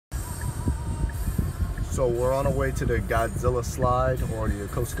So we're on our way to the Godzilla slide, or the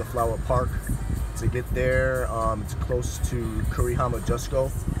Yokosuka Flower Park. To get there, it's close to Kurihama Jusko.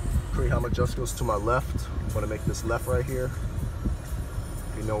 Kurihama Jusko's to my left. I'm gonna make this left right here.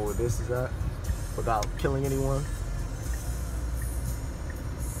 If you know where this is at, without killing anyone.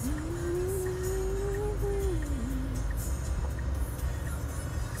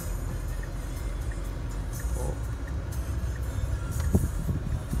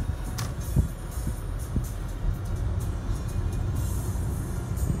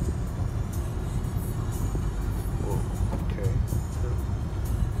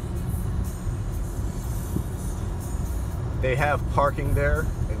 They have parking there,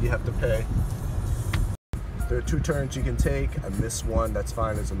 and you have to pay. There are 2 turns you can take. I missed one, that's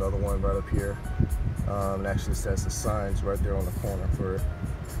fine. There's another one right up here. It actually says the signs right there on the corner for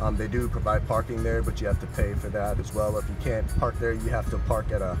it. They do provide parking there, but you have to pay for that as well. If you can't park there, you have to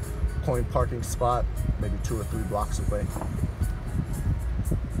park at a coin parking spot, maybe 2 or 3 blocks away.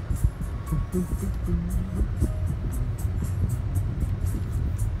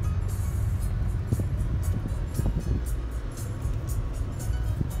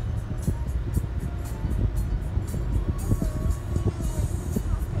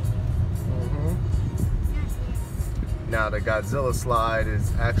 Now the Godzilla slide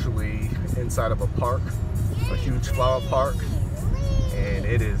is actually inside of a park, a huge flower park, and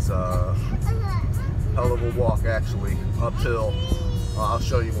it is a hell of a walk actually, uphill. I'll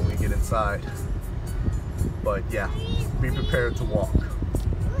show you when we get inside. But yeah, be prepared to walk.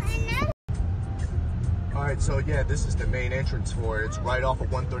 Alright, so yeah, this is the main entrance for it. It's right off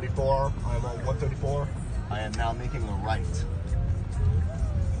of 134. I'm on 134. I am now making a right.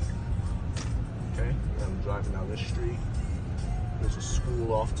 Okay, I'm driving down this street. There's a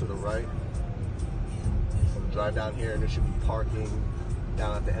school off to the right. I'm gonna drive down here, and there should be parking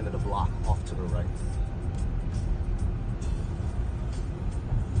down at the end of the block off to the right.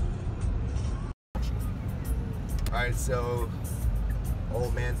 Alright, so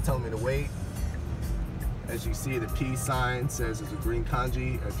old man's telling me to wait. As you see, the P sign says there's a green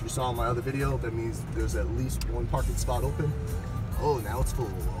kanji. If you saw my other video, that means there's at least 1 parking spot open. Oh, now it's full.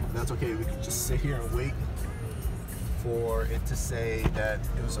 That's okay, we can just sit here and wait for it to say that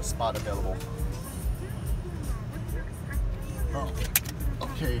there's a spot available. Oh,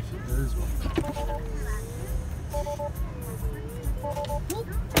 okay, there is one.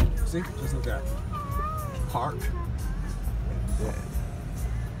 See, just like that. Park, and then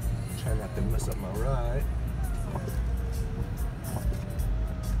try not to mess up my ride.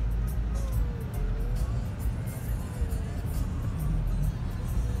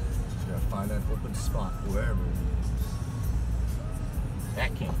 Find that open spot wherever it is.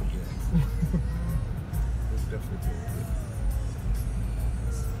 That can't be it. It's definitely can't be it.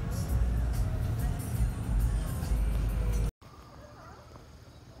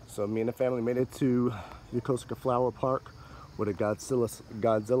 So me and the family made it to Yokosuka Flower Park, where the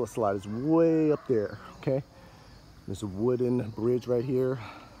Godzilla slide is way up there. Okay, there's a wooden bridge right here.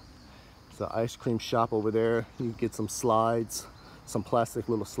 It's an ice cream shop over there. You can get some slides. Some plastic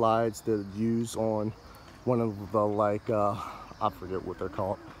little slides that use on one of the, like, I forget what they're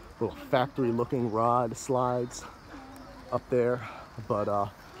called, little factory looking rod slides up there. But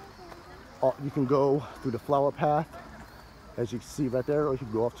you can go through the flower path, as you can see right there, or you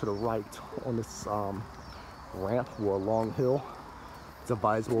can go off to the right on this ramp or a long hill. It's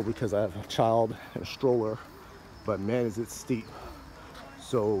advisable because I have a child and a stroller, but man, is it steep.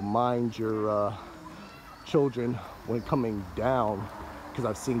 So mind your children when coming down, because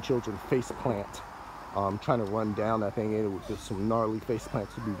I've seen children face plant trying to run down that thing, and it was just some gnarly face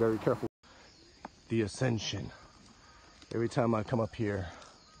plants, so be very careful. The ascension. Every time I come up here,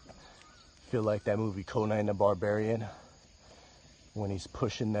 I feel like that movie Conan the Barbarian, when he's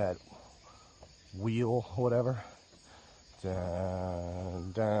pushing that wheel or whatever.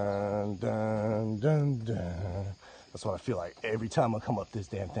 Dun, dun, dun, dun, dun. That's what I feel like every time I come up this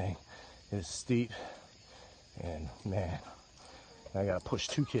damn thing. It's steep. And man, I gotta push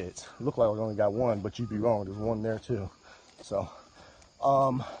 2 kids. It looked like I only got 1, but you'd be wrong. There's 1 there too. So,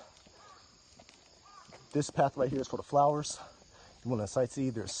 this path right here is for the flowers. You want to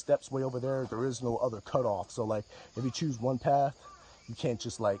sightsee? There's steps way over there. There is no other cutoff. So, like, if you choose one path, you can't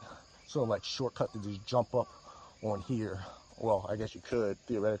just like sort of like shortcut to just jump up on here. Well, I guess you could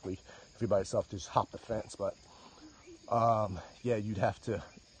theoretically if you're by yourself, just hop the fence. But yeah, you'd have to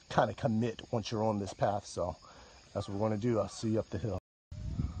kind of commit once you're on this path. So that's what we're going to do. I'll see you up the hill.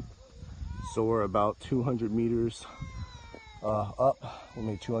 So we're about 200 meters up. We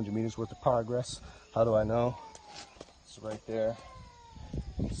made 200 meters worth of progress. How do I know? It's right there.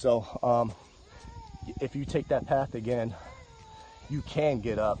 So if you take that path again, you can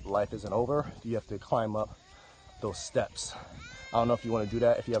get up. Life isn't over. You have to climb up those steps. I don't know if you want to do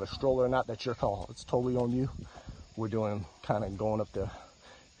that. If you have a stroller or not, that's your call. It's totally on you. We're doing kind of going up the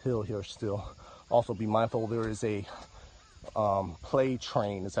hill here still. Also be mindful, there is a play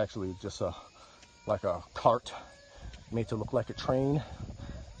train. It's actually just like a cart made to look like a train.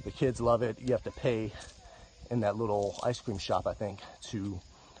 The kids love it. You have to pay in that little ice cream shop, I think, to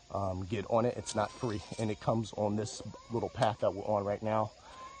get on it. It's not free, and it comes on this little path that we're on right now.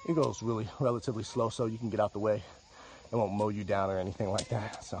 It goes really relatively slow, so you can get out the way. It won't mow you down or anything like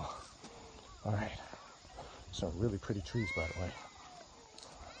that. So, all right. Some really pretty trees, by the way.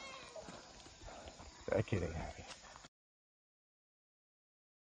 That kid ain't happy.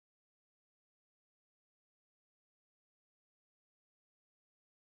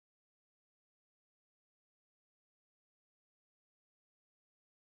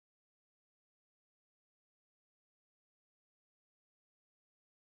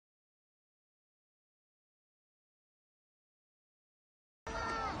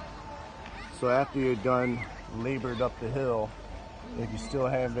 So after you're done labored up the hill, if you still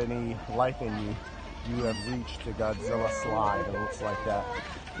have any life in you, you have reached the Godzilla slide. It looks like that.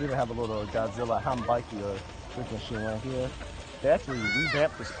 We even have a little Godzilla Hambike or drink machine right here. They actually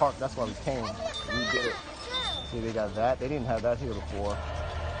revamped this park. That's why we came. Redid it. See, they got that. They didn't have that here before.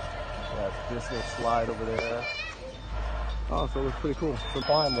 Got this little slide over there. Oh, so it looks pretty cool. Some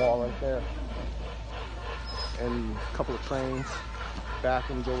climb wall right there. And a couple of trains.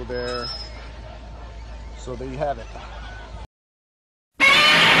 Bathrooms over there. So there you have it.